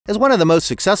As one of the most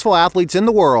successful athletes in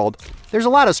the world, there's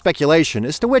a lot of speculation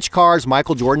as to which cars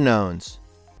Michael Jordan owns.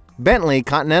 Bentley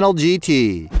Continental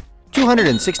GT,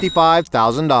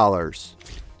 $265,000.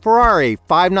 Ferrari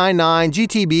 599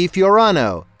 GTB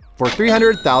Fiorano for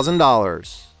 $300,000.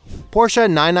 Porsche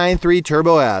 993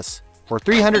 Turbo S for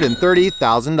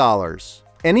 $330,000.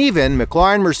 And even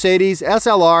McLaren Mercedes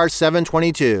SLR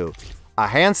 722, a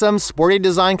handsome, sporty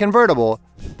design convertible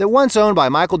that once owned by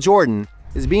Michael Jordan,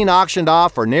 is being auctioned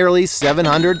off for nearly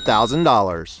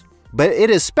 $700,000. But it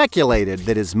is speculated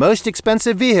that his most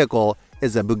expensive vehicle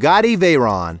is a Bugatti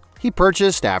Veyron he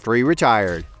purchased after he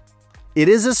retired. It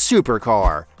is a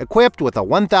supercar equipped with a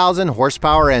 1,000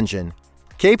 horsepower engine,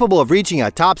 capable of reaching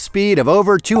a top speed of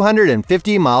over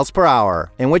 250 miles per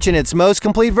hour, and which in its most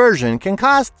complete version can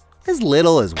cost as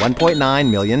little as $1.9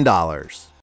 million.